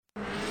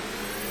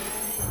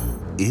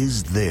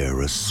Is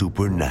there a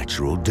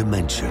supernatural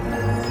dimension?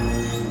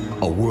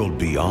 A world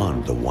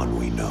beyond the one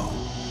we know?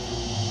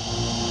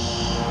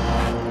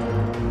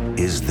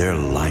 Is there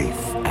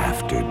life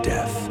after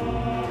death?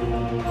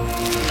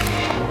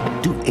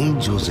 Do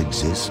angels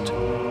exist?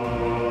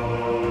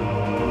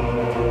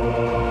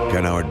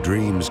 Can our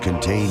dreams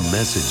contain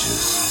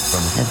messages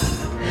from heaven?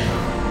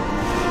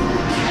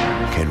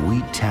 Can we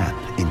tap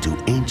into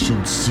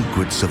ancient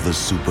secrets of the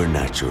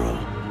supernatural?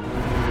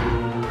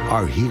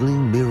 Are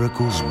healing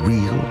miracles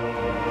real?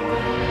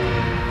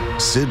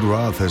 Sid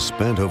Roth has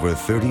spent over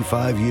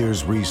 35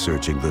 years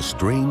researching the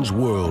strange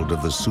world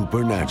of the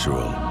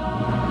supernatural.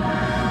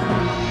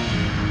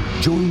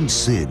 Join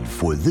Sid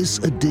for this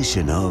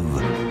edition of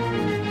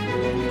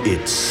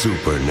It's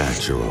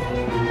Supernatural.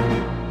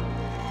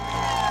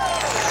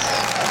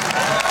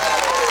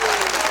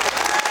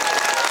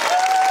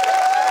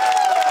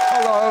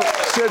 Hello,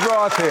 Sid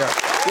Roth here.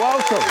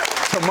 Welcome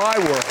to my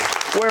world,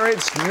 where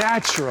it's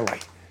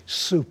naturally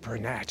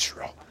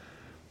supernatural.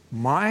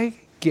 My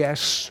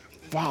guest's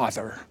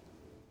father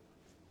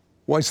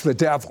was the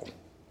devil.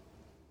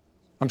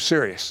 I'm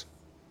serious.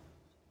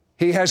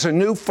 He has a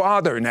new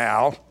father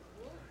now,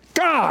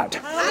 God.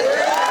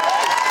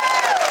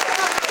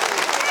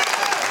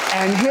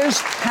 And his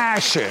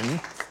passion,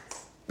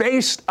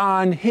 based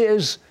on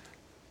his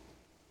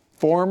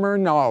former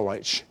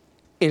knowledge,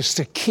 is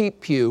to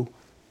keep you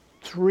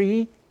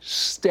 3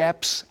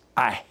 steps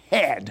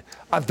ahead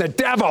of the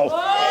devil.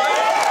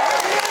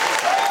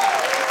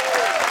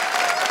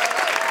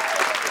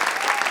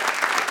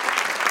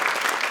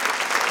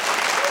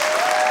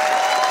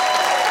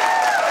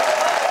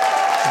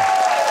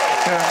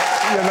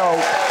 You know,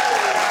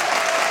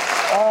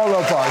 all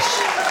of us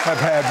have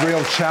had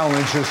real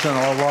challenges in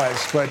our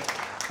lives,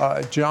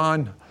 but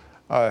John,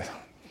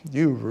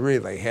 you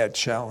really had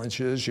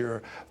challenges.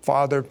 Your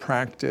father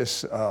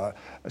practiced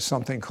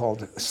something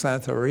called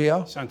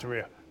Santeria.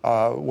 Santeria.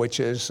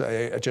 Which is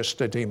just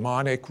a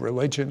demonic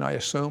religion, I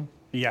assume?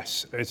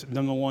 Yes, it's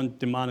the #1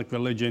 demonic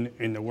religion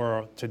in the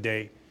world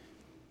today.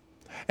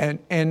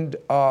 And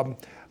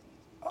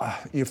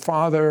your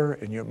father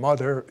and your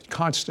mother,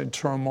 constant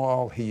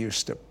turmoil. He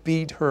used to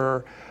beat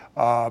her.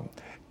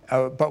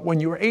 But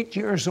when you were 8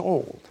 years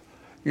old,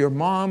 your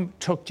mom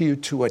took you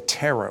to a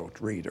tarot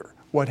reader.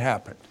 What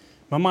happened?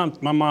 My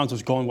mom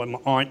was going with my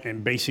aunt,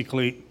 and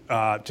basically,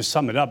 to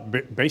sum it up,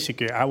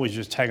 basically, I was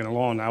just tagging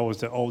along. I was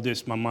the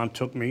oldest. My mom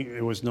took me.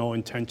 It was no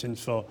intention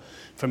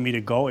for me to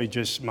go. It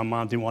just, my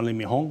mom didn't want to leave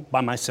me home by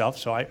myself.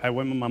 So I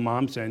went with my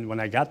mom's, and when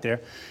I got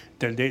there,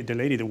 the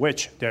lady, the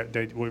witch, that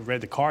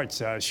read the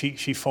cards,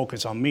 she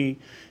focused on me.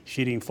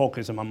 She didn't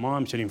focus on my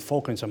mom. She didn't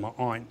focus on my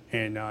aunt.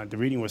 And the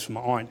reading was for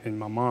my aunt and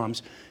my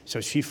mom's.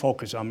 So she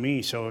focused on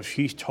me. So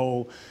she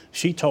told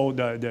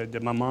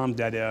my mom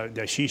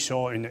that she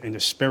saw in the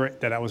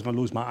spirit that I was going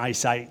to lose my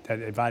eyesight, that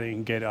if I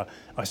didn't get a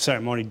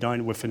ceremony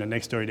done within the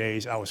next 30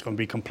 days, I was going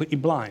to be completely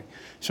blind.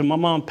 So my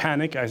mom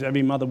panicked, as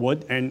every mother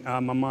would, and my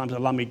mom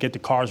allowed me to get the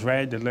cards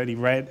read, the lady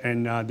read,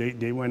 and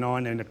they went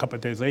on, and a couple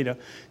of days later,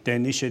 they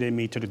initiated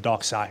me to the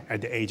dark side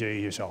at the age of 8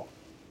 years old.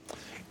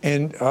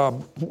 And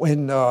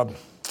when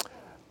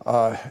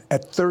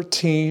at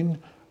 13,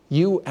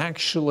 you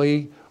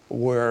actually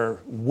were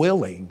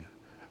willing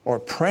or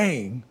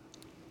praying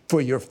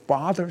for your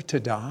father to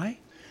die?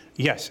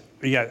 Yes,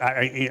 yeah.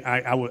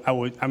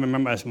 I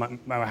remember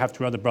I have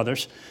 2 other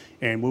brothers,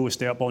 and we would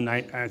stay up all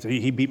night.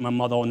 He beat my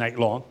mother all night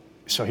long.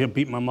 So he'll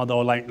beat my mother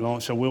all night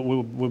long. So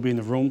we'll be in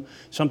the room.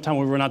 Sometimes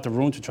we run out the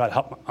room to try to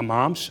help my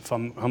mom's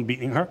from him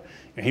beating her,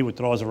 and he would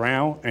throw us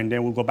around, and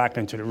then we'll go back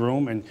into the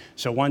room. And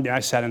so one day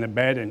I sat in the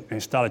bed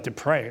and started to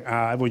pray.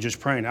 I was just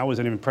praying. I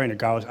wasn't even praying to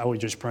God. I was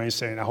just praying,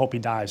 saying, I hope he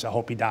dies. I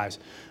hope he dies.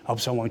 I hope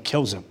someone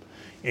kills him.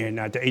 And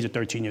at the age of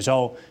 13 years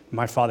old,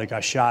 my father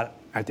got shot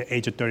at the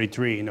age of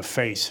 33 in the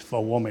face for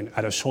a woman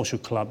at a social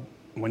club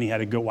when he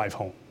had a good wife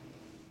home.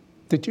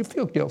 Did you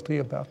feel guilty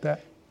about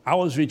that? I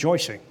was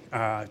rejoicing,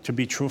 to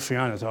be truthfully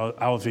honest.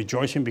 I was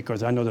rejoicing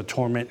because I know the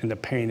torment and the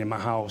pain in my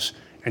house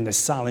and the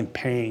silent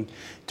pain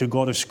to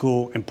go to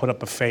school and put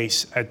up a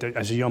face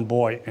as a young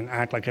boy and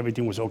act like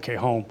everything was okay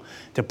home,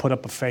 to put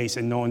up a face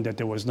and knowing that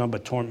there was none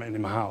but torment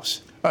in my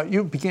house.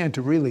 You began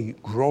to really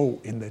grow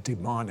in the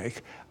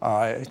demonic,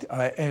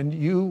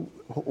 and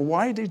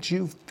why did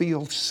you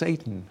feel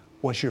Satan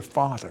was your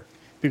father?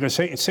 Because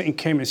Satan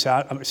came and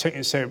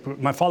said,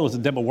 my father was a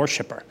devil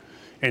worshiper.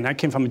 And I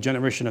came from a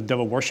generation of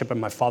devil worship on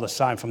my father's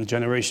side, from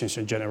generations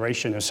and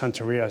generations of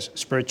Santeria,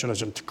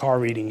 spiritualism, card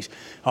readings,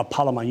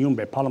 Palo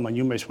Mayombe. Palo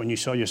Mayombe is when you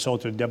sell your soul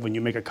to the devil and you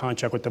make a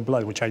contract with the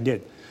blood, which I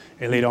did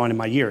later on in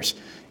my years.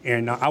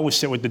 And I would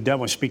sit with the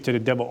devil and speak to the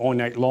devil all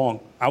night long.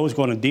 I was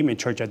going to demon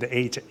church at the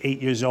age of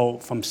 8 years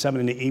old, from 7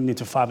 in the evening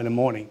to 5 in the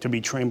morning, to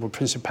be trained with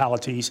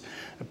principalities,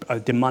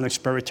 demonic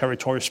spirit,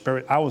 territorial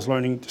spirit. I was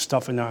learning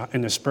stuff in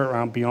the spirit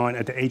realm beyond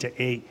at the age of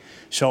 8.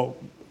 So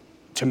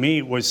to me,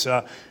 it was,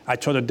 I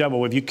told the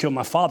devil, if you kill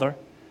my father,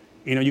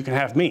 you can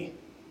have me.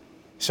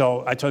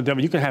 So I told the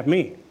devil, you can have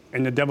me.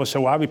 And the devil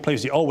said, well, I'll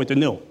replace the old with the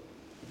new.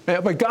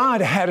 But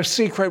God had a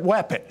secret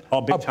weapon.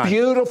 Oh, big a time.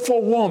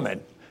 Beautiful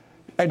woman.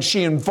 and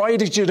she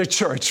invited you to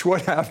church.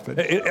 What happened?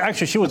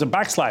 Actually, she was a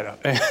backslider.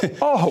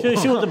 Oh.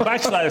 She was a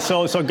backslider,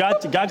 so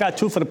God got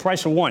two for the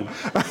price of one.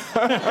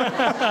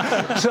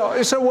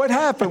 So what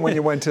happened when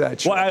you went to that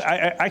church? Well,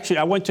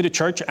 I went to the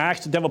church. I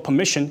asked the devil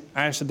permission.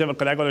 I asked the devil,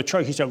 could I go to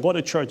church? He said, go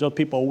to church. Those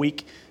people are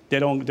weak. They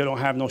don't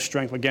have no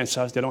strength against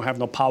us. They don't have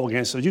no power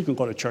against us. You can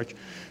go to church.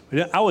 But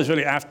then I was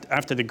really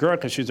after the girl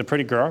because she's a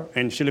pretty girl,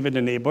 and she lived in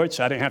the neighborhood,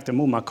 so I didn't have to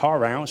move my car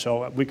around,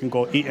 so we can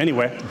go eat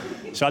anywhere.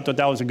 So I thought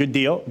that was a good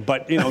deal.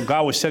 But,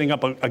 God was setting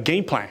up a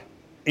game plan,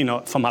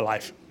 for my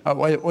life.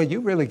 Well, you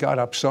really got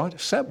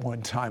upset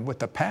one time with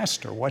the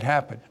pastor. What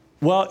happened?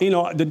 Well,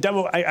 the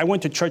devil, I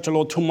went to church a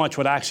little too much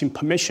without asking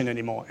permission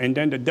anymore. And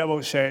then the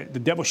devil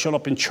showed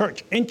up in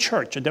church. In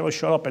church, the devil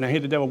showed up, and I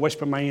heard the devil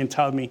whisper in my ear and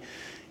tell me,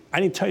 I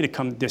didn't tell you to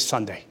come this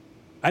Sunday.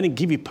 I didn't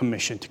give you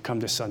permission to come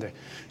this Sunday.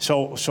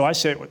 So I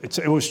said,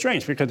 it was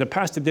strange because the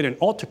pastor did an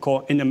altar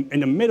call in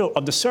the middle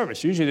of the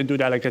service. Usually they do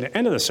that like at the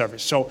end of the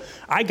service. So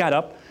I got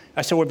up.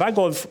 I said, well, if I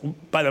go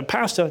by the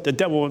pastor, the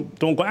devil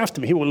don't go after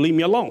me. He will leave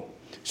me alone.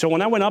 So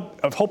when I went up,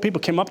 a whole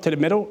people came up to the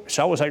middle.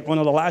 So I was like one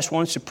of the last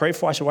ones to pray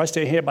for. I said, well, I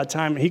stay here. By the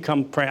time he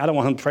come pray, I don't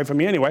want him to pray for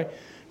me anyway.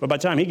 But by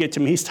the time he gets to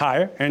me, he's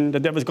tired and the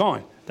devil's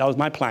gone. That was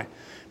my plan.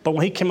 But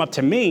when he came up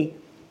to me,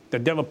 the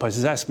devil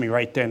possessed me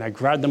right there, and I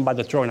grabbed him by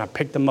the throat, and I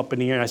picked him up in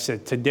the air, and I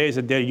said, today's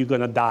the day you're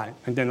going to die.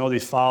 And then all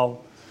this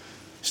foul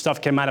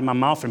stuff came out of my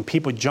mouth, and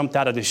people jumped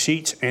out of the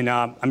seats, and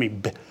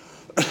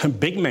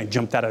big men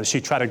jumped out of the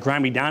seat, tried to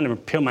grind me down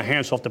and peel my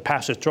hands off the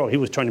pastor's throat. He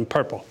was turning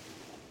purple.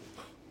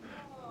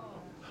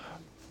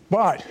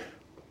 But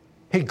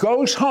he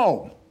goes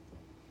home,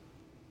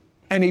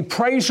 and he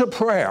prays a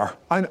prayer,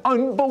 an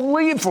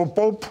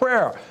unbelievable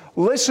prayer.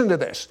 Listen to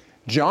this.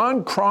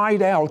 John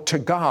cried out to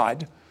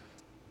God,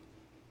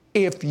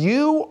 if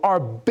you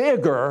are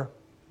bigger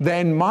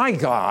than my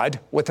God,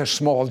 with a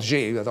small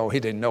g, although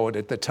he didn't know it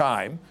at the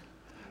time,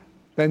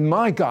 than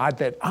my God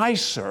that I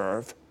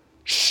serve,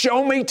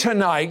 show me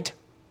tonight,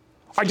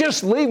 or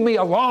just leave me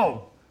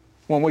alone.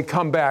 When we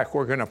come back,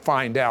 we're going to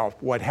find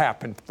out what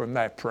happened from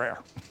that prayer.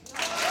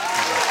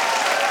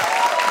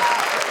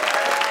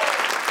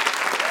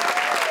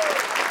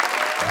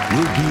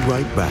 We'll be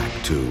right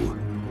back to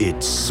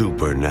It's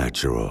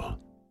Supernatural.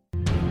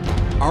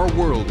 Our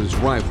world is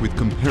rife with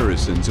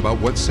comparisons about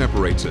what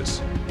separates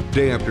us.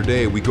 Day after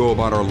day, we go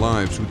about our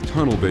lives with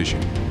tunnel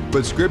vision.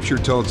 But Scripture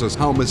tells us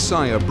how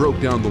Messiah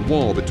broke down the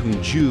wall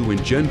between Jew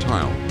and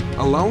Gentile,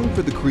 allowing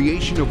for the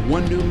creation of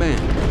one new man,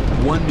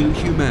 one new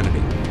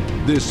humanity.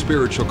 This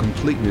spiritual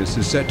completeness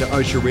is set to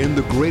usher in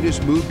the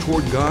greatest move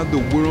toward God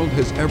the world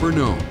has ever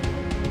known.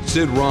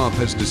 Sid Roth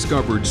has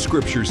discovered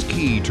Scripture's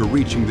key to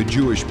reaching the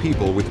Jewish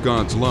people with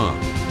God's love.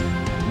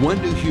 One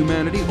new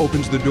humanity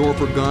opens the door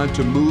for God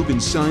to move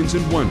in signs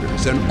and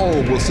wonders, and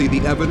all will see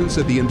the evidence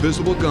of the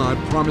invisible God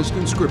promised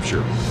in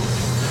Scripture.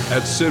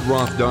 At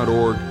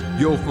sidroth.org,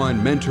 you'll find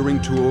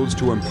mentoring tools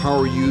to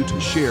empower you to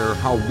share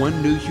how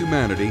one new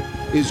humanity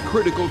is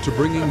critical to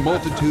bringing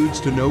multitudes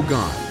to know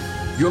God.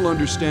 You'll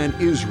understand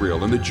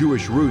Israel and the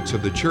Jewish roots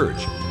of the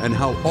church, and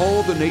how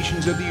all the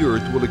nations of the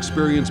earth will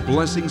experience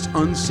blessings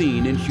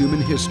unseen in human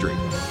history.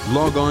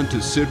 Log on to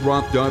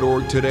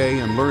sidroth.org today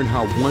and learn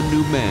how one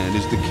new man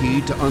is the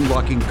key to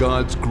unlocking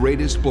God's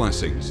greatest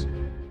blessings.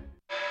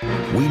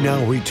 We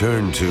now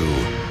return to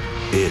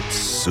It's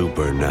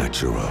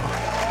Supernatural.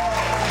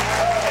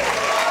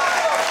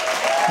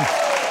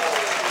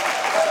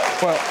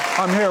 Well,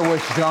 I'm here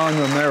with John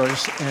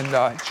Ramirez,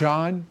 and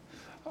John,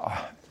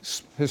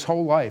 his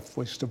whole life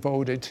was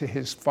devoted to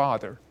his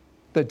father,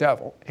 the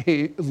devil.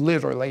 He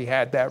literally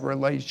had that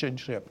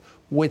relationship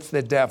with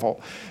the devil.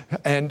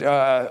 And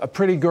a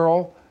pretty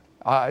girl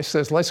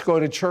says, let's go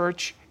to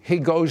church. He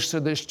goes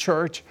to this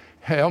church.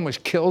 He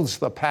almost kills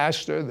the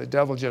pastor. The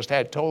devil just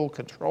had total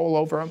control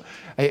over him.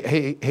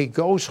 He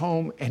goes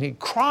home and he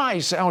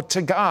cries out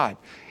to God,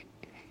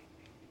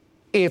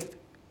 if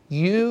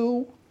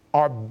you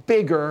are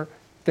bigger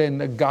than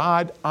the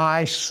God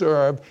I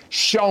serve,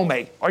 show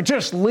me, or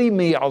just leave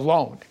me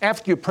alone.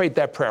 After you prayed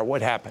that prayer,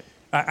 what happened?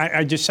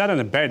 I just sat on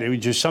the bed. It was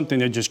just something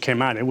that just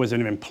came out. It wasn't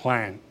even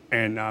planned.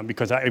 And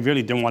because I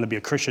really didn't want to be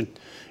a Christian.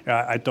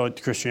 I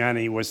thought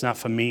Christianity was not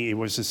for me. It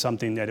was just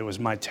something that it was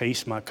my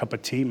taste, my cup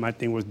of tea. My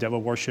thing was devil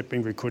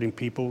worshiping, recruiting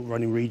people,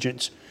 running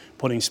regions,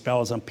 putting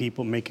spells on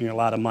people, making a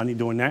lot of money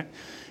doing that.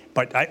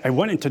 But I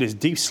went into this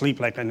deep sleep,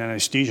 like an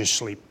anesthesia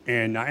sleep.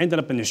 And I ended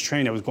up in this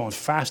train that was going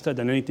faster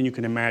than anything you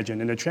can imagine.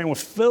 And the train was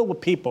filled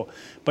with people.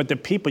 But the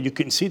people, you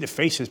couldn't see the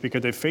faces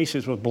because their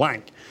faces were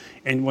blank.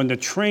 And when the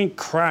train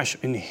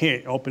crashed and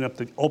hit, opened up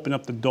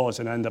the doors,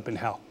 and I ended up in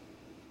hell.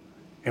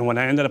 And when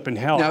I ended up in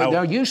hell...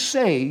 Now you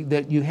say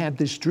that you had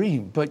this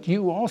dream, but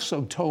you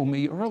also told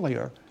me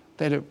earlier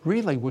that it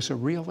really was a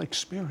real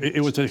experience. It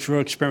was a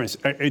real experience.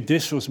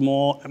 This was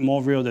more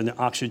real than the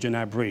oxygen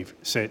I breathe,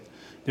 Sid.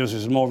 This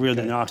was more real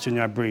than the oxygen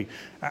I breathe.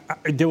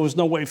 There was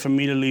no way for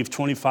me to leave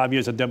 25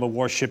 years of devil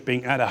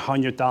worshiping. I had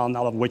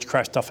 $100,000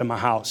 witchcraft stuff in my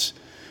house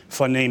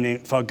for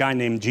a guy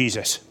named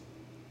Jesus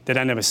that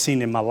I never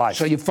seen in my life.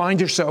 So you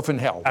find yourself in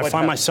hell. I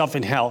find myself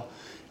in hell.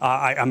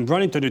 I'm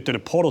running to the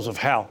portals of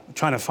hell,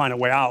 trying to find a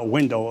way out, a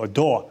window, a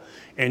door.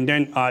 And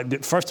then,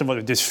 first of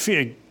all, this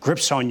fear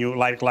grips on you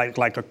like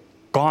a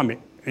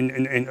garment, and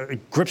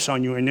it grips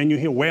on you. And then you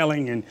hear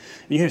wailing, and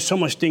you hear so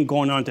much thing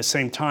going on at the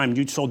same time.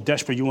 You're so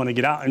desperate, you want to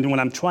get out. And when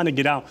I'm trying to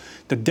get out,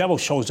 the devil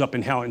shows up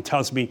in hell and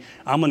tells me,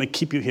 I'm going to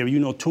keep you here. You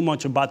know too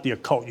much about the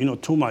occult. You know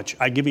too much.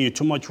 I've given you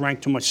too much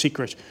rank, too much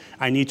secrets.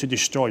 I need to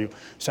destroy you.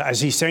 So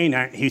as he's saying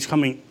that, he's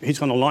going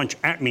to launch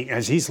at me.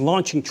 As he's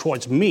launching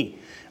towards me,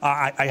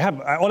 I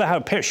ought to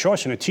have a pair of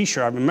shorts and a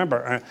T-shirt. I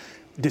remember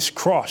this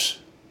cross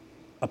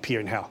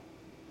appeared in hell.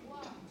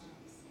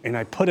 And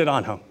I put it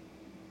on him.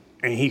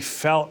 And he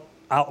fell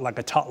out like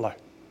a toddler.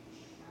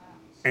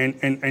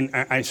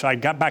 So I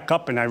got back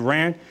up and I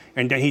ran.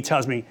 And then he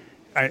tells me,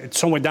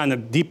 somewhere down the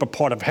deeper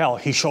part of hell,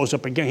 he shows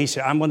up again. He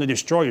said, I'm going to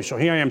destroy you. So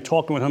here I am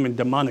talking with him in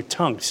demonic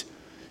tongues.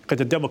 Because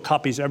the devil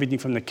copies everything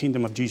from the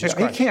kingdom of Jesus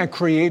Christ. He can't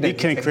create anything.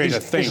 He can't create a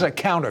thing. He's a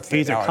counterfeit.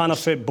 He's a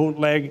counterfeit,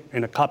 bootleg,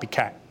 and a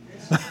copycat.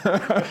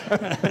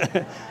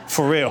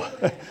 For real.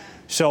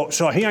 So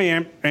here I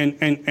am,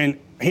 and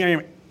here I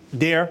am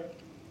there.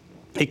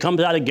 He comes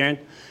out again,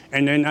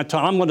 and then I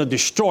told him, I'm going to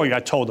destroy you, I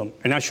told him.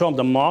 And I showed him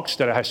the marks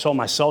that I saw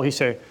myself.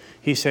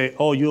 He said,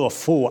 oh, you're a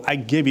fool. I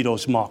give you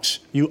those marks.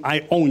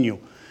 I own you.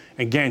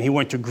 Again, he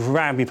went to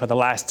grab me for the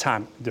last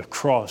time. The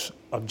cross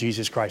of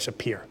Jesus Christ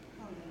appeared.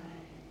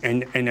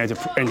 And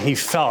he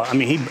fell. I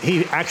mean,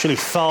 he actually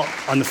fell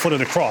on the foot of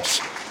the cross.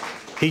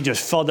 He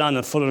just fell down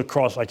the foot of the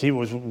cross like he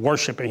was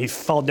worshiping. He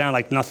fell down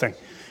like nothing.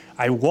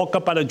 I woke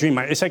up out of a dream.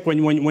 It's like when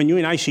you're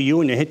in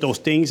ICU and they hit those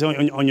things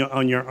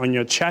on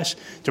your chest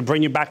to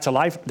bring you back to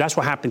life. That's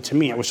what happened to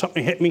me. It was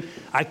something hit me.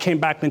 I came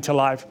back into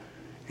life,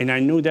 and I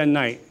knew that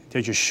night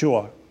that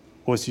Yeshua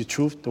was the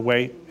truth, the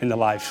way, and the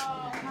life.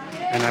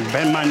 And I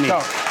bent my knee.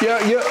 So,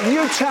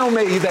 you tell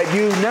me that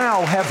you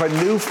now have a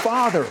new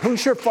father.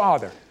 Who's your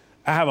father?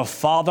 I have a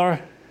father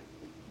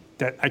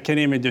that I can't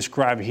even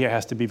describe. Here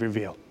has to be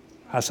revealed.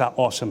 That's how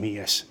awesome he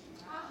is.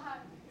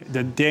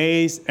 The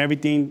days,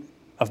 everything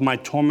of my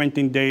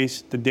tormenting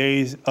days, the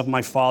days of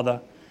my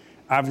father,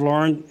 I've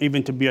learned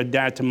even to be a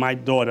dad to my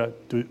daughter,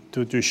 to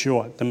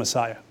Yeshua, the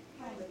Messiah.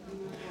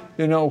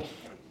 You know,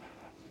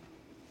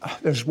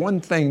 there's one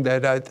thing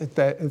that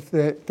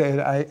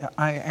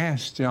I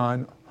asked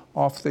John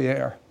off the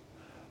air.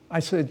 I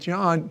said,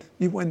 John,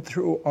 you went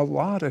through a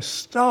lot of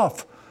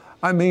stuff.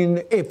 I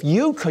mean, if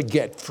you could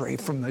get free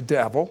from the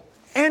devil,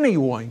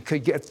 anyone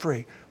could get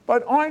free.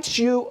 But aren't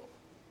you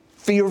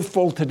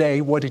fearful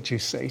today? What did you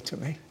say to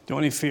me? The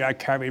only fear I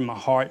carry in my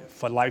heart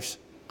for life,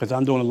 because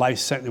I'm doing a life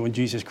sentence with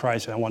Jesus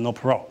Christ and I want no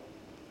parole.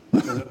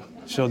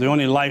 So the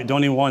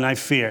only one I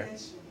fear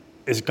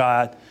is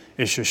God,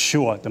 is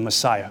Yeshua, the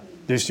Messiah.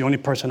 This is the only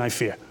person I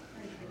fear.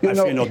 I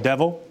fear no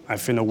devil, I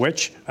fear no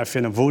witch, I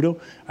fear no voodoo,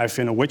 I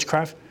fear no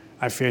witchcraft,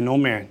 I fear no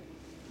man,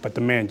 but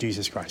the man,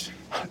 Jesus Christ.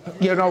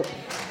 You know,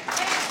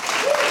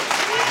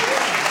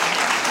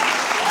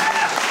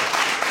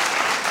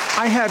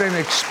 I had an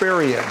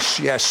experience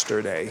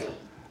yesterday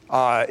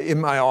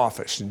in my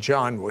office, and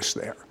John was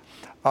there.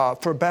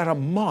 For about a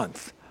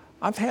month,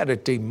 I've had a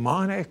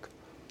demonic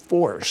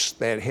force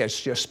that has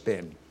just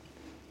been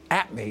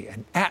at me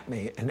and at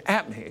me and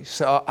at me.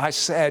 So I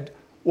said,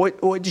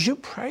 would you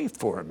pray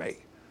for me?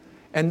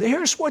 And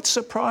here's what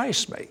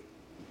surprised me.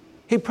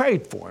 He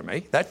prayed for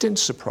me. That didn't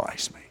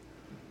surprise me.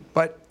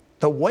 But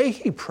the way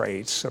he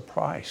prayed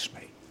surprised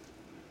me.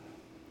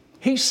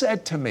 He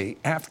said to me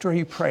after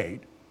he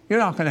prayed, you're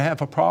not going to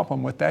have a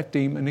problem with that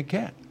demon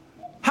again.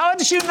 How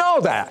did you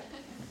know that?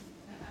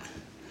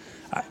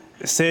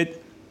 Sid,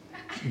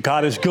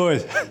 God is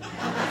good.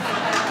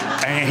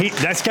 And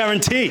that's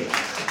guaranteed.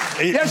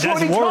 That's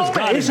what he told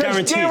me. He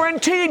says,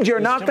 guaranteed you're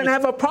not going to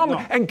have a problem.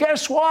 No. And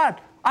guess what?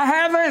 I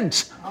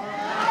haven't.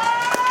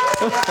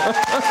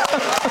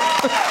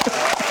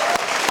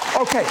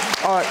 Okay,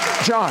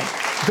 John,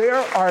 there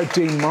are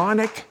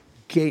demonic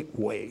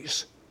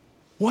gateways.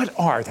 What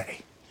are they?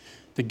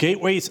 The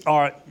gateways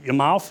are your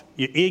mouth,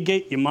 your ear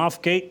gate, your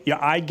mouth gate,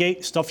 your eye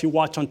gate, stuff you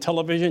watch on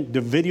television, the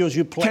videos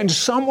you play. Can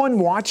someone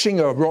watching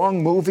a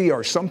wrong movie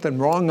or something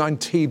wrong on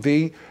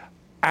TV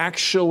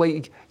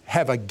actually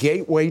have a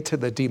gateway to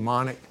the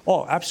demonic?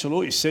 Oh,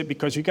 absolutely, Sid,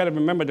 because you got to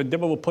remember the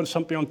devil will put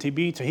something on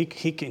TV so he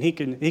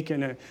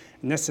can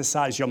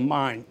anesthetize your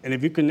mind. And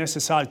if you can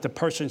anesthetize the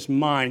person's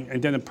mind and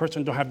then the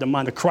person don't have the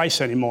mind of Christ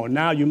anymore,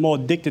 now you're more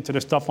addicted to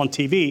the stuff on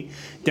TV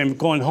than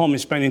going home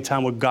and spending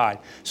time with God.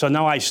 So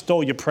now I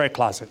stole your prayer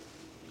closet.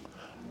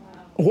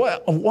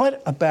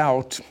 What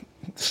about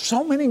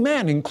so many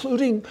men,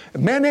 including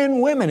men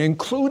and women,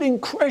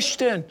 including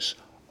Christians,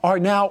 are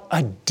now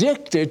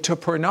addicted to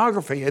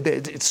pornography?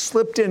 It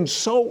slipped in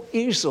so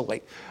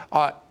easily.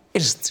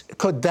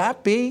 Could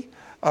that be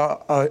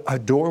a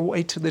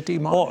doorway to the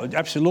demonic? Oh,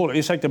 absolutely.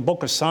 It's like the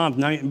book of Psalm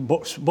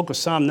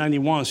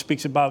 91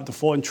 speaks about the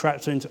 4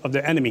 entrapments of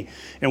the enemy.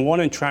 And one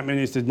entrapment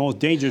is the most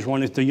dangerous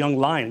one, is the young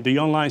lion. The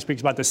young lion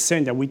speaks about the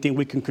sin that we think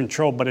we can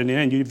control, but in the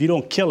end, if you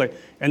don't kill it,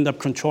 end up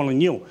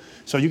controlling you.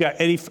 So you got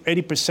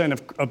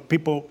 80% of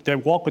people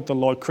that walk with the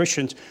Lord,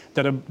 Christians,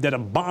 that are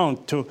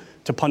bound to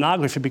to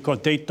pornography because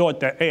they thought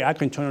that, hey, I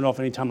can turn it off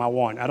anytime I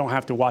want. I don't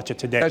have to watch it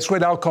today. That's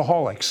what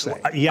alcoholics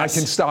say. Yes. I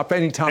can stop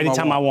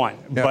anytime I want.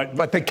 Yeah.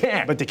 But they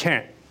can't. But they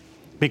can't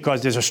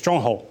because there's a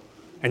stronghold.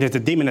 And there's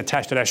a demon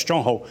attached to that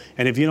stronghold.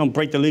 And if you don't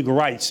break the legal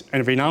rights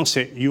and renounce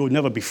it, you will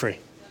never be free.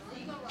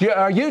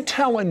 Are you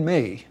telling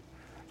me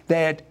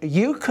that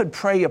you could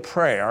pray a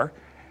prayer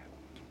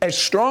as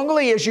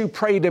strongly as you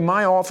prayed in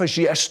my office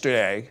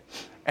yesterday,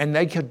 and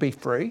they could be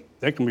free?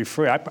 They can be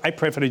free. I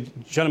prayed for the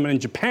gentleman in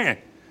Japan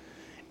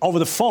over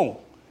the phone.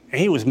 And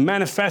he was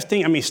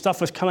manifesting. I mean, stuff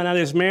was coming out of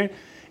this man.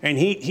 And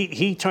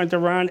he turned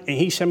around and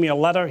he sent me a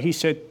letter. He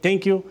said,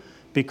 thank you,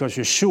 because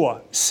Yeshua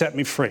set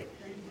me free.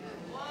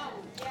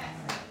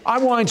 I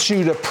want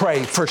you to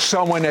pray for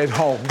someone at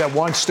home that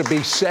wants to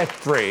be set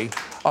free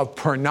of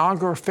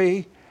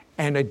pornography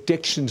and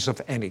addictions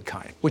of any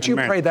kind. Would you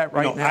pray that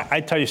right now?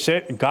 I tell you,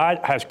 Sid, God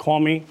has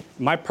called me.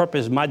 My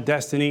purpose, my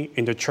destiny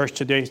in the church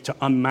today is to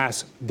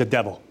unmask the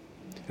devil.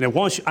 And then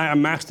once I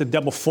unmask the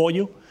devil for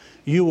you,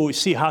 you will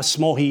see how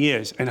small he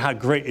is and how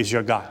great is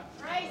your God.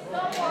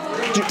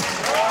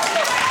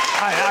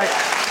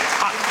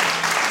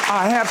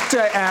 I have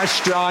to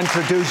ask John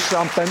to do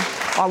something.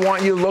 I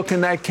want you to look in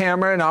that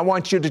camera, and I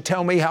want you to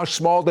tell me how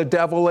small the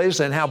devil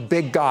is and how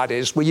big God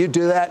is. Will you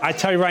do that? I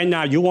tell you right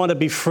now, you want to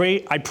be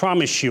free? I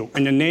promise you,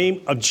 in the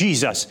name of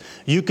Jesus,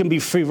 you can be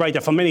free right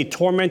there from any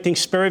tormenting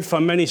spirit,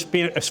 from any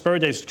spirit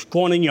that's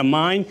going in your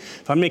mind,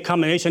 from any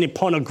combination, any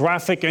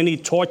pornographic, any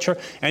torture,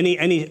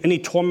 any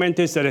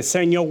tormentors that are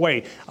sent your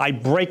way. I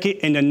break it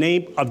in the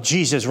name of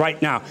Jesus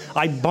right now.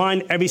 I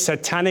bind every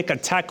satanic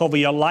attack over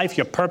your life,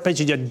 your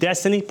purpose, your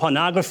destiny,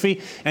 pornography,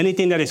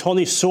 anything that is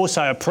holding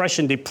suicide,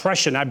 oppression,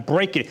 depression. I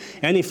break it.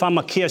 Any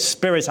pharmakia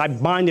spirits, I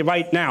bind it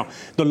right now.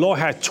 The Lord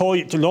has told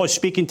you, the Lord is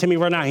speaking to me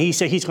right now. He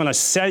said he's going to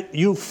set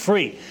you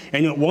free.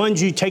 And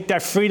once you take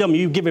that freedom,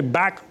 you give it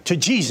back to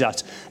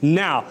Jesus.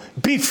 Now,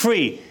 be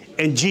free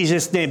in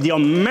Jesus' name, the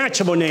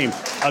unmatchable name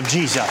of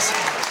Jesus.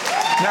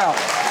 Now,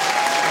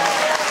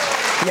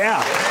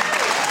 yeah,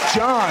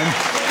 John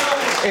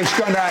is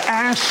going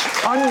to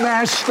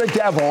unmask the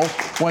devil.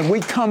 When we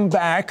come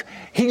back,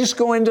 he's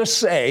going to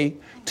say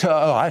to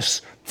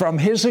us, from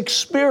his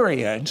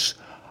experience,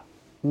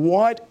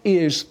 what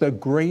is the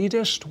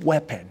greatest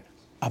weapon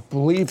a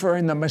believer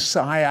in the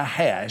Messiah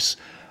has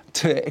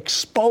to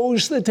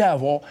expose the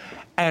devil?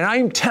 And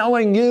I'm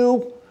telling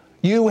you,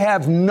 you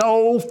have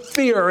no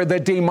fear of the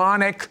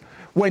demonic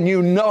when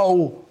you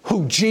know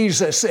who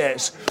Jesus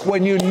is,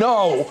 when you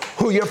know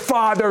who your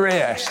Father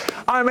is.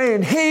 I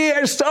mean, he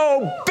is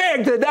so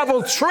big, the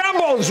devil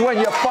trembles when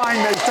you find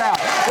this out.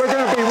 We're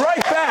going to be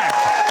right back.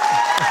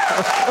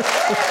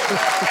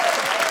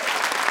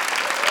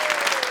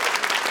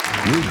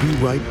 We'll be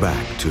right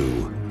back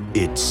to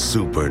It's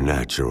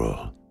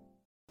Supernatural.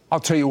 I'll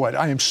tell you what,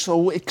 I am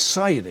so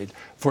excited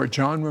for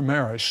John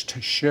Ramirez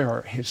to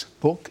share his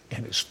book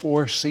and his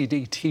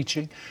 4-CD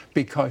teaching,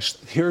 because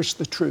here's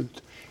the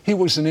truth. He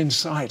was an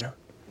insider.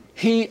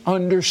 He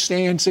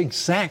understands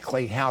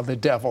exactly how the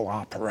devil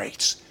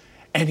operates.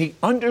 And he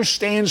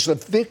understands the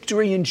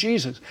victory in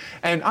Jesus.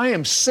 And I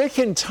am sick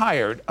and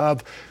tired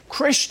of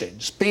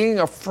Christians being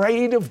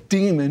afraid of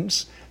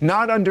demons,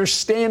 not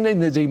understanding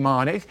the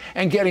demonic,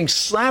 and getting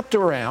slapped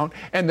around.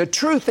 And the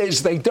truth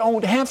is, they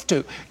don't have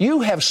to.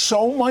 You have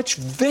so much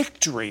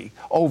victory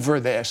over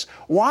this.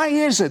 Why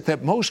is it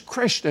that most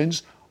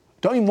Christians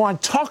don't even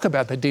want to talk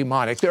about the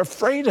demonic? They're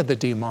afraid of the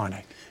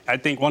demonic. I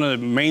think one of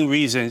the main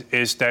reasons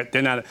is that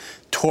they're not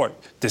taught,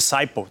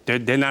 discipled.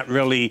 They're not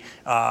really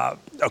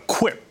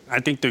equipped. I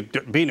think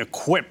being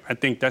equipped, I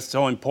think that's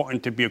so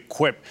important, to be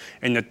equipped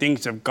in the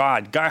things of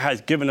God. God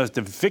has given us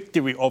the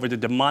victory over the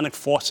demonic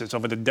forces,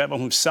 over the devil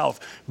himself,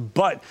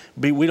 but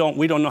we don't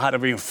know how to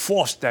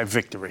reinforce that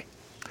victory.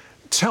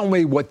 Tell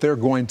me what they're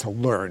going to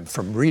learn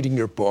from reading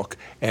your book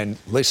and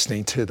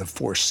listening to the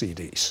 4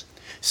 CDs.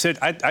 Sid,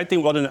 I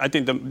think one of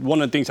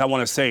the things I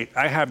want to say,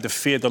 I have the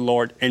fear of the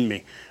Lord in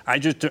me.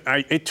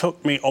 It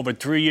took me over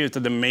 3 years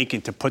of the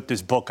making to put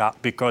this book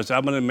out, because I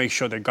want to make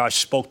sure that God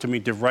spoke to me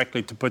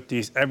directly to put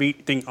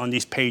everything on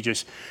these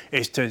pages,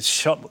 is to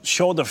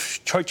show the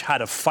church how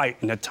to fight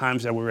in the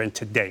times that we're in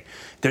today.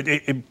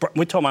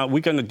 We're talking about, we're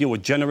going to deal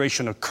with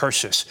generational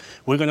curses.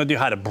 We're going to deal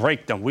how to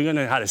break them. We're going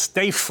to how to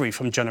stay free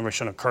from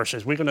generational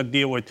curses. We're going to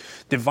deal with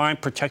divine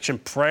protection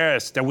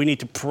prayers that we need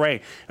to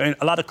pray. And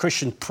a lot of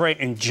Christians pray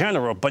in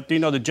general, but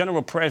the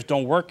general prayers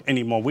don't work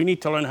anymore. We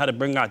need to learn how to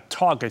bring our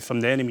target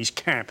from the enemy's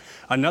camp.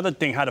 Another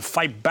thing, how to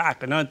fight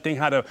back. Another thing,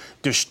 how to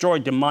destroy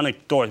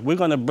demonic thoughts. We're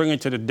going to bring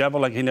it to the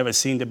devil like he never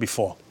seen it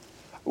before.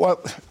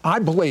 Well, I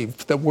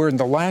believe that we're in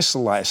the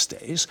last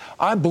days.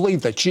 I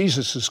believe that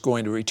Jesus is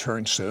going to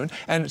return soon.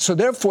 And so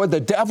therefore, the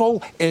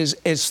devil is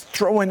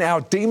throwing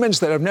out demons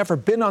that have never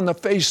been on the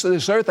face of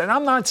this earth. And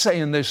I'm not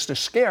saying this to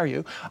scare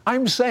you.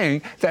 I'm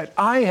saying that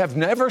I have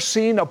never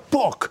seen a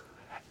book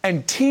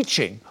and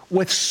teaching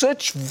with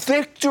such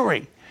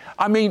victory.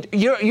 I mean,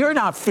 you're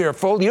not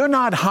fearful. You're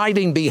not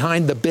hiding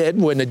behind the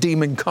bed when a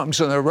demon comes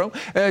in the room.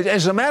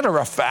 As a matter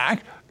of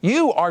fact,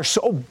 you are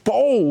so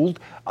bold.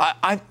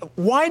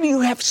 Why do you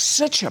have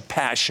such a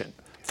passion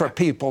for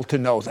people to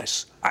know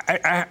this?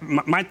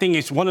 My thing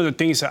is, one of the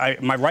things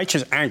that my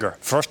righteous anger,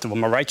 first of all,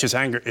 my righteous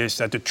anger is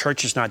that the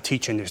church is not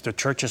teaching this. The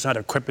church is not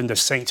equipping the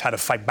saints how to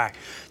fight back.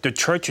 The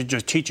church is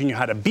just teaching you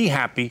how to be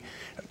happy,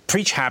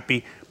 preach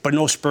happy, but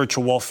no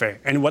spiritual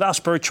warfare. And without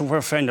spiritual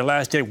warfare in the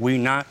last day, we're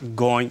not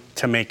going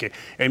to make it.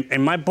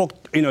 In my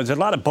book, there's a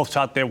lot of books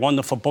out there,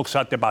 wonderful books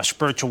out there about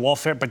spiritual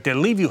warfare, but they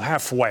leave you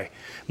halfway.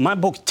 My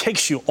book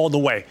takes you all the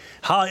way.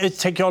 How it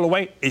takes you all the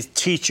way? It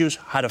teaches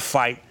you how to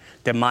fight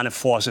demonic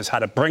forces, how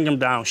to bring them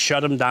down,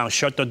 shut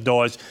the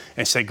doors,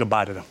 and say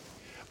goodbye to them.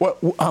 Well,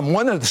 on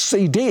one of the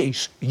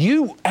CDs,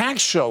 you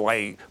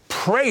actually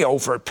pray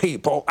over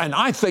people, and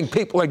I think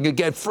people can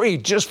get free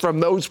just from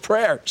those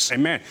prayers.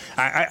 Amen.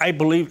 I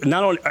believe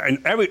not only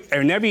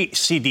in every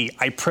CD,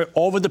 I pray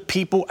over the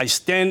people. I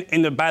stand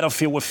in the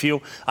battlefield with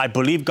you. I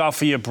believe God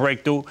for your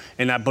breakthrough,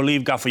 and I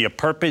believe God for your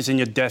purpose and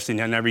your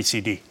destiny on every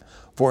CD.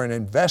 For an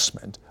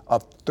investment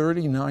of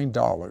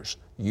 $39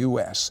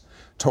 US,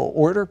 to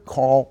order,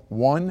 call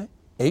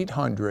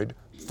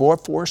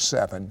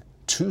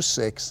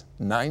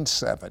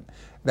 1-800-447-2697.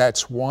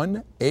 That's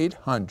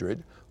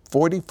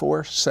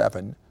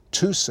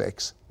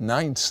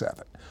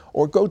 1-800-447-2697.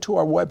 Or go to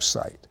our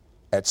website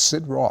at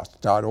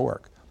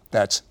sidroth.org.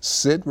 That's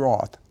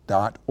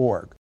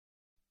sidroth.org.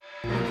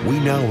 We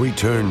now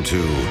return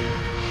to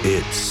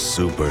It's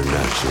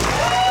Supernatural.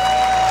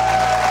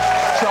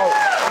 So,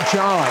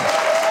 John,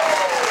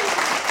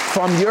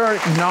 from your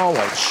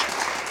knowledge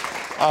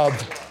of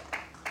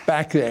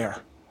back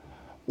there,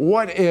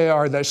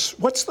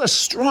 what's the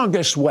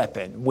strongest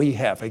weapon we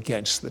have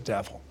against the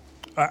devil?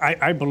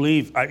 I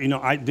believe,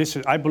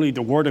 I believe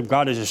the Word of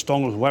God is the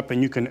strongest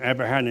weapon you can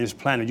ever have on this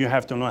planet. You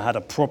have to know how to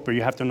appropriate.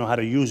 You have to know how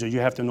to use it. You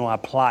have to know how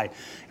to apply.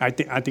 I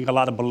think a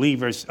lot of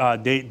believers,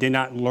 they're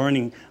not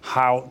learning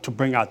how to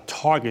bring out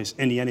targets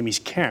in the enemy's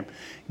camp.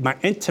 My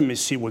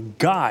intimacy with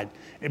God,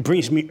 it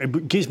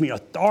gives me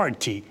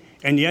authority,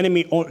 and the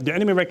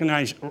enemy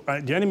recognize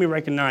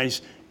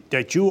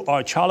that you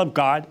are a child of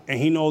God, and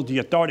he knows the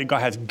authority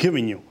God has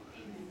given you.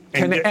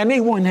 Can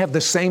anyone have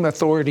the same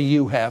authority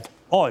you have?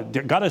 Oh,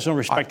 God doesn't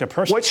respect a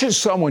person. What should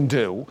someone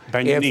do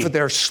if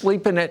they're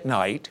sleeping at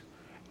night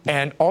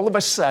and all of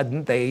a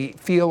sudden they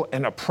feel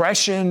an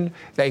oppression,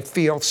 they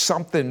feel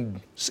something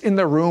in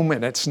the room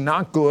and it's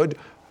not good?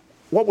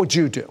 What would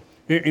you do?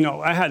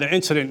 I had an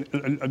incident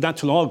not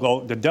too long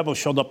ago. The devil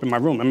showed up in my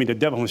room. The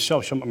devil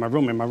himself showed up in my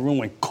room, and my room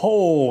went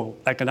cold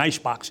like an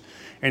icebox.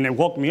 And it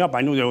woke me up.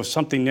 I knew there was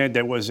something there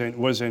that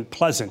wasn't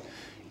pleasant.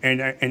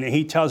 And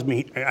he tells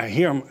me, I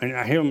hear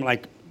him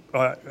like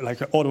an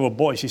audible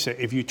voice. He said,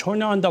 "If you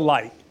turn on the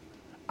light,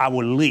 I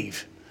will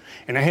leave."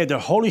 And I had the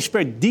Holy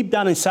Spirit deep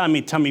down inside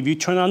me tell me, if you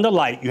turn on the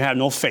light, you have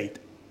no faith.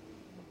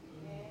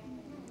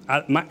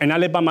 And I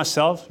live by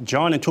myself,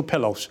 John, and 2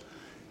 pillows.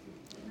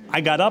 I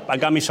got up, I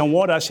got me some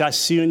water, I said, "I'll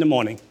see you in the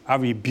morning. I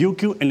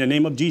rebuke you in the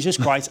name of Jesus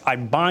Christ. I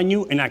bind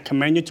you and I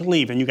command you to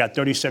leave, and you got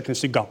 30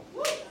 seconds to go."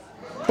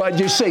 But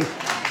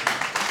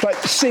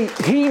see,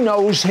 he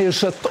knows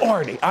his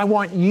authority. I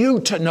want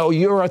you to know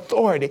your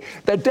authority.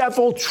 The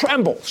devil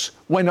trembles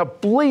when a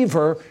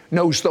believer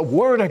knows the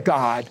Word of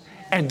God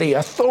and the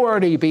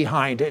authority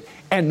behind it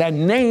and the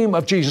name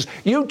of Jesus.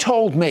 You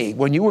told me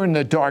when you were in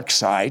the dark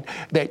side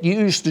that you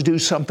used to do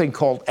something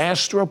called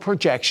astral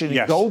projection.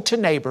 Yes. Go to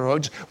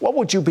neighborhoods. What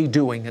would you be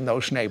doing in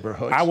those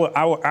neighborhoods?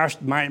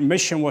 My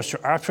mission was to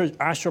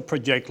astral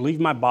project, leave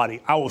my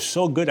body. I was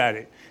so good at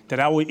it that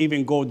I would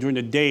even go during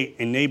the day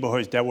in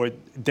neighborhoods that were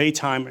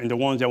daytime, and the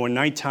ones that were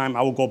nighttime,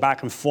 I would go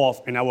back and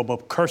forth, and I would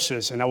put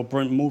curses, and I would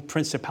move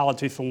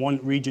principalities from one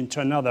region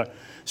to another,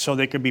 so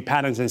there could be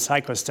patterns and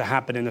cycles to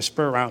happen in the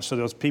spirit realm, so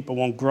those people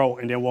won't grow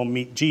and they won't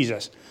meet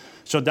Jesus.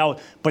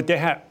 But they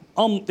had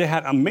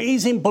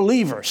amazing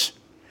believers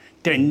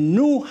that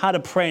knew how to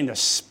pray in the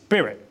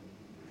spirit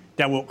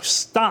that will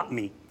stop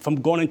me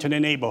from going into the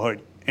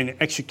neighborhood and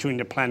executing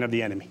the plan of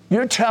the enemy.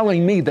 You're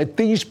telling me that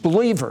these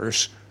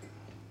believers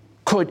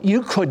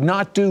you could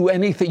not do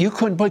anything. You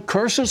couldn't put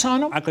curses on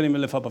them? I couldn't even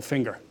lift up a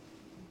finger.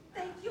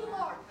 Thank you,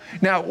 Lord.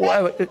 Now,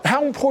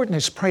 how important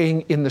is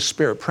praying in the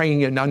Spirit,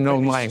 praying in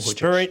unknown languages?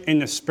 Praying in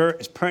the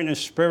Spirit.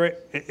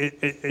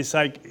 It's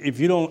like if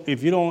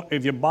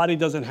your body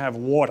doesn't have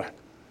water,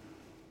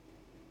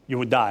 you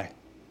would die.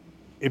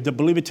 If the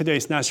believer today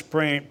is not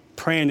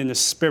praying in the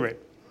Spirit,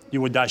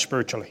 you would die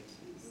spiritually.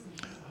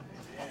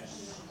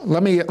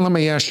 Let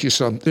me ask you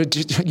something.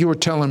 You were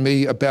telling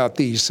me about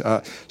these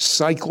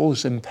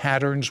cycles and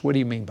patterns. What do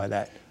you mean by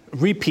that?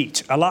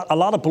 Repeat. A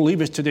lot of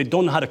believers today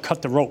don't know how to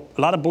cut the rope.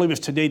 A lot of believers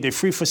today, they're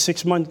free for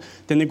 6 months,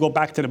 then they go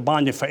back to the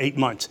bondage for 8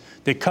 months.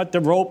 They cut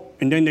the rope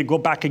and then they go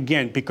back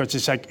again because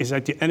it's like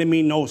the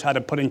enemy knows how to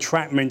put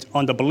entrapment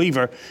on the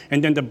believer.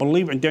 And then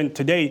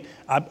today,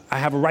 I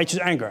have a righteous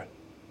anger,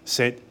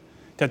 Sid,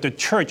 that the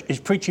church is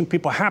preaching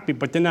people happy,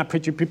 but they're not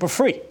preaching people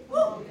free.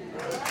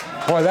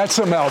 Boy, that's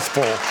a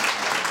mouthful.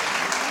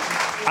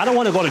 I don't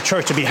want to go to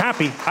church to be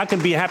happy. I can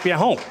be happy at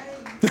home.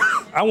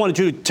 I wanted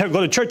you to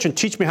go to church and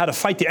teach me how to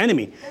fight the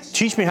enemy.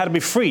 Teach me how to be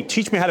free.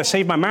 Teach me how to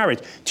save my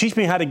marriage. Teach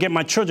me how to get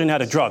my children out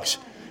of drugs.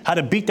 How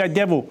to beat that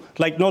devil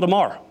like no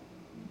tomorrow.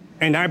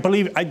 And I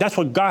believe that's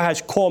what God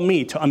has called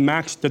me, to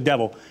unmask the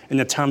devil in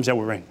the times that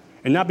we're in.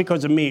 And not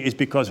because of me, it's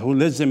because who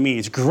lives in me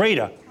is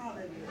greater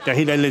than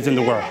he that lives in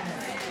the world.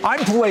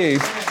 I believe,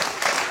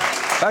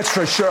 that's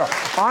for sure.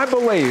 I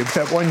believe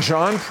that when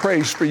John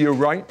prays for you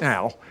right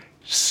now,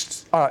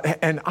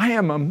 and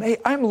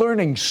I'm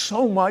learning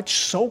so much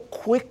so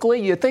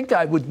quickly. You think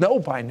I would know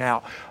by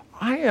now.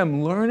 I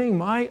am learning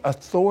my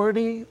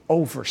authority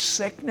over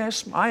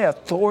sickness, my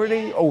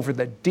authority over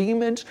the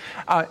demons.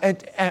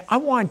 And I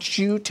want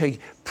you to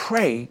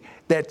pray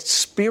that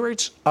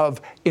spirits of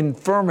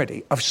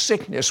infirmity, of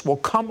sickness will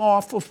come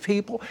off of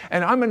people.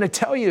 And I'm going to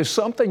tell you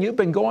something you've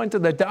been going to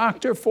the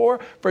doctor for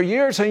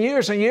years and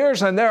years and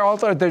years, and all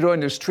they're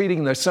doing is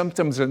treating the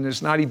symptoms, and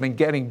it's not even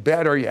getting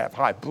better. You have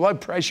high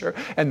blood pressure,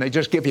 and they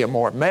just give you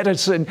more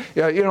medicine.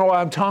 You know what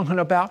I'm talking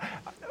about?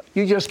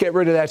 You just get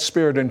rid of that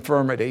spirit of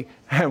infirmity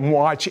and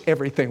watch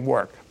everything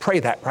work. Pray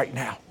that right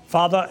now.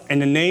 Father, in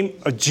the name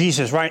of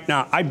Jesus right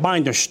now, I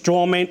bind the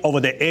straw man over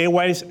the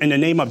airways in the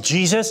name of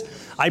Jesus.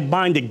 I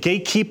bind the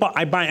gatekeeper.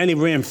 I bind any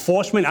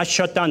reinforcement. I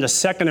shut down the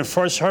second and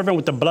first servant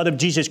with the blood of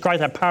Jesus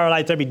Christ. I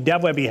paralyze every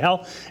devil, every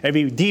hell,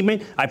 every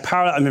demon. I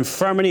paralyze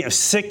infirmity of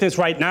sickness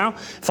right now.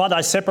 Father,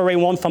 I separate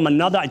one from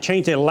another. I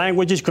change their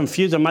languages,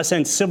 confuse them. I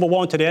send civil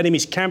war into the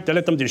enemy's camp to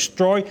let them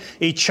destroy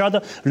each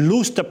other.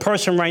 Loose the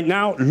person right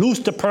now. Loose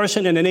the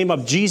person in the name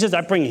of Jesus. I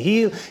bring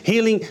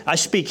healing. I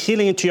speak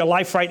healing into your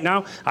life right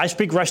now. I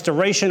speak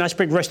restoration. I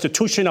speak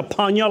restitution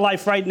upon your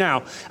life right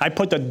now. I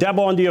put the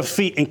devil under your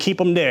feet and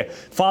keep him there.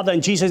 Father,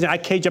 in Jesus, I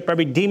cage up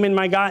every demon,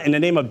 my God. In the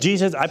name of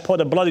Jesus, I pour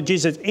the blood of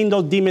Jesus in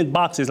those demon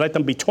boxes. Let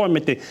them be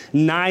tormented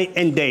night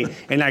and day.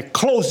 And I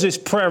close this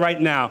prayer right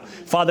now.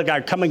 Father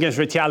God, I come against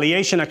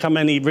retaliation. I come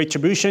against any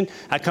retribution.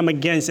 I come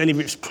against any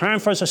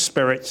transfers of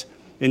spirits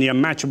in the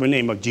unmatchable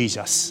name of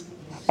Jesus.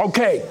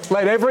 Okay,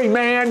 let every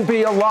man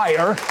be a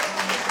liar,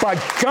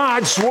 but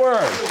God's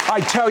word,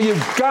 I tell you,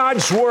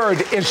 God's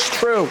word is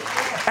true.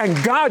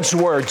 And God's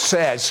word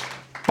says,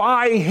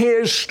 by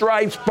his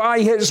stripes,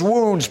 by his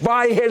wounds,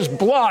 by his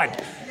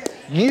blood,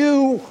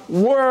 you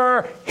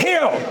were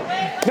healed.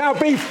 Now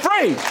be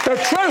free. The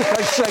truth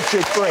has set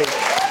you free.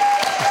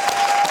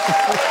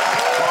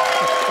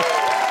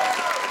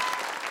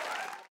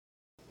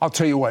 I'll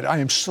tell you what, I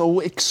am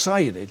so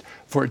excited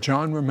for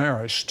John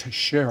Ramirez to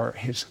share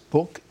his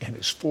book and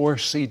his 4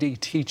 CD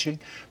teaching,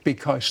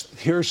 because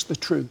here's the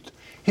truth.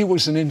 He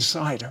was an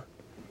insider.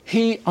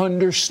 He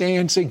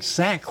understands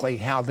exactly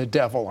how the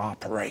devil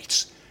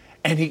operates.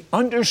 And he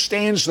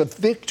understands the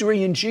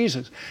victory in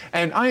Jesus.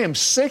 And I am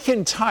sick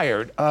and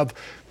tired of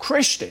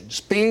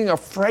Christians being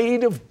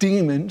afraid of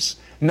demons,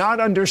 not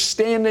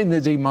understanding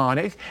the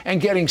demonic, and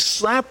getting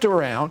slapped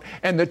around.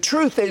 And the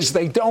truth is,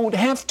 they don't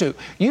have to.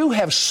 You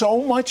have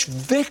so much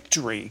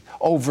victory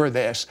over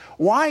this.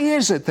 Why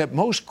is it that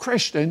most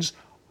Christians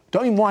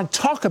don't even want to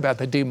talk about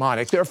the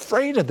demonic? They're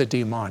afraid of the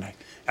demonic.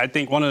 I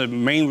think one of the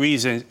main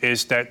reasons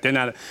is that they're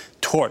not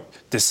taught,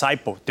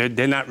 discipled.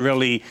 They're not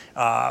really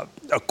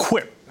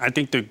equipped. I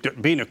think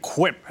being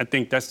equipped, I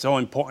think that's so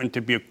important,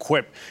 to be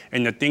equipped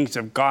in the things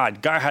of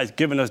God. God has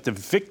given us the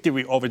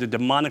victory over the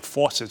demonic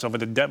forces, over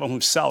the devil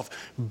himself,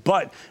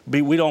 but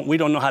we don't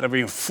know how to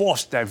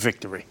reinforce that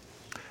victory.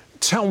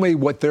 Tell me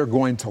what they're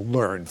going to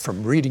learn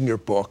from reading your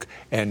book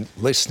and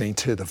listening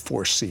to the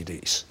 4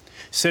 CDs.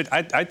 Sid,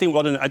 I think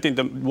one of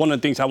the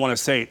things I want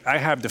to say, I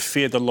have the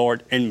fear of the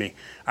Lord in me.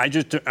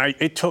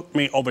 It took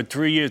me over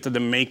 3 years of the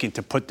making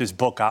to put this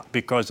book out,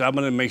 because I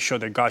want to make sure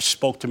that God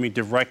spoke to me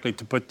directly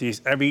to put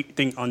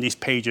everything on these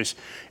pages,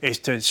 is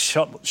to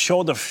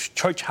show the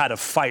church how to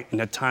fight in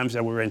the times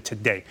that we're in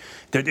today.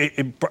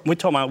 We're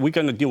talking about, we're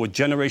going to deal with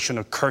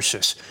generational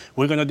curses.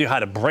 We're going to deal how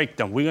to break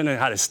them. We're going to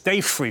how to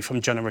stay free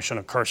from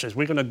generational curses.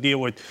 We're going to deal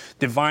with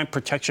divine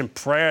protection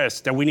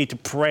prayers that we need to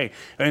pray.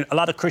 And a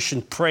lot of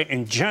Christians pray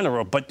in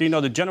general, but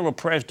the general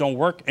prayers don't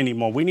work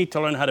anymore. We need to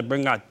learn how to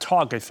bring our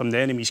target from the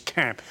enemy's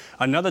camp.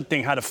 Another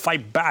thing, how to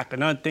fight back.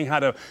 Another thing, how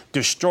to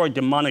destroy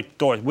demonic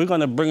thoughts. We're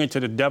going to bring it to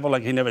the devil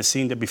like he never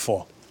seen it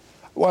before.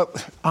 Well,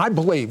 I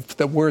believe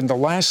that we're in the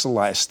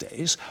last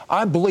days.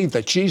 I believe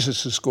that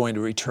Jesus is going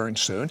to return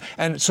soon.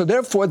 And so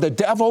therefore, the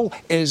devil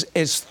is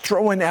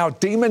throwing out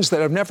demons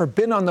that have never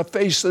been on the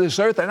face of this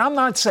earth. And I'm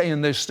not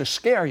saying this to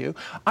scare you.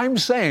 I'm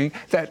saying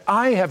that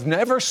I have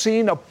never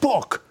seen a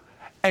book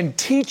and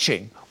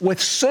teaching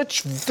with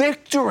such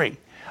victory.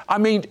 I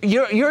mean,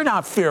 you're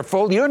not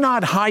fearful. You're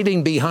not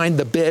hiding behind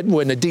the bed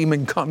when a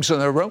demon comes in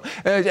the room.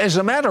 As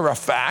a matter of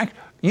fact,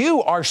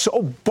 you are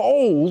so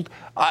bold.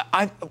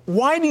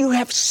 Why do you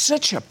have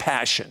such a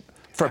passion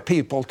for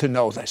people to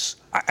know this?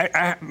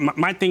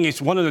 My thing is,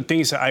 one of the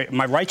things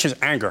my righteous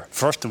anger,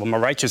 first of all, my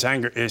righteous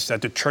anger is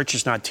that the church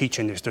is not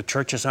teaching this. The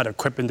church is not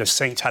equipping the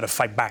saints how to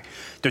fight back.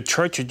 The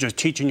church is just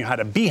teaching you how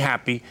to be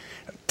happy,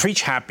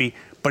 preach happy,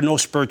 but no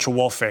spiritual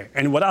warfare.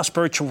 And without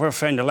spiritual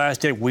warfare in the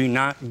last day, we're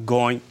not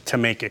going to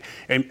make it.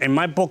 In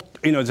my book,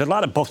 there's a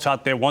lot of books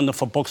out there,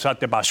 wonderful books out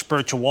there about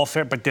spiritual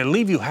warfare, but they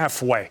leave you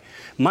halfway.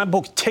 My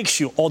book takes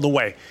you all the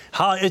way.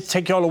 How it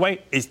takes you all the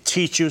way? It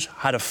teaches you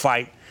how to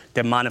fight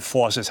demonic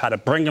forces, how to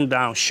bring them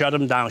down, shut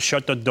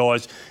the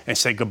doors, and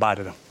say goodbye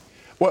to them.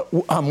 Well,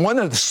 on one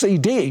of the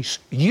CDs,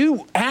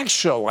 you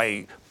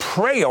actually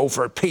pray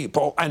over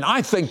people, and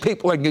I think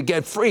people can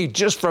get free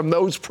just from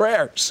those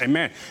prayers.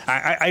 Amen.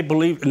 I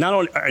believe not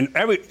only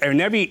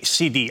in every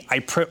CD, I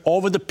pray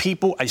over the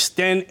people. I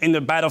stand in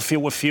the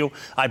battlefield with you.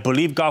 I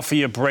believe God for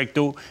your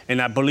breakthrough,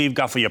 and I believe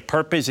God for your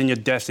purpose and your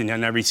destiny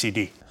on every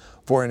CD.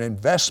 For an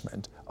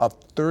investment of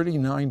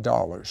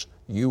 $39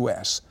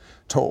 US,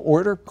 to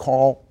order,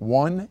 call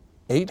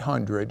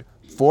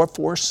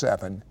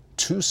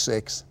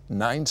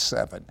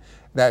 1-800-447-2697.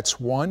 That's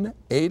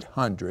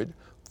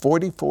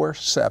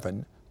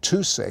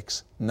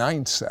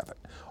 1-800-447-2697.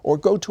 Or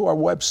go to our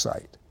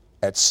website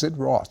at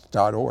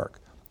sidroth.org.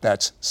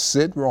 That's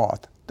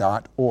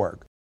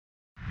sidroth.org.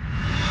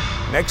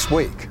 Next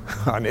week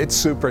on It's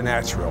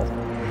Supernatural,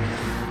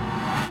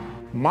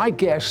 my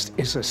guest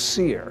is a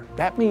seer.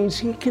 That means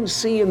he can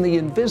see in the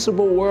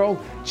invisible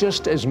world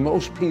just as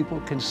most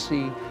people can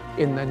see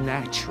in the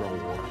natural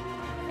world.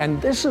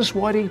 And this is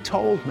what he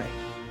told me.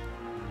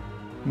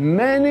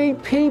 Many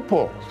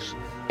people's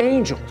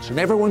angels, and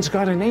everyone's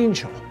got an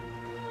angel,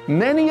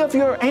 many of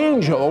your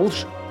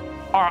angels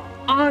are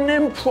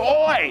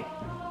unemployed.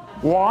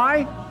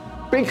 Why?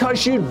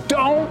 Because you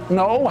don't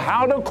know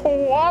how to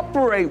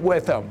cooperate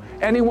with them.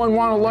 Anyone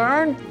want to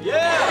learn?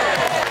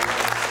 Yeah!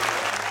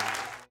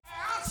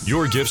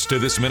 Your gifts to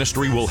this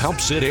ministry will help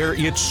Sid air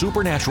It's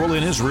Supernatural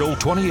in Israel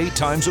 28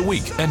 times a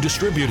week and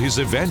distribute his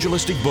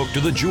evangelistic book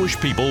to the Jewish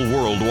people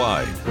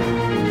worldwide.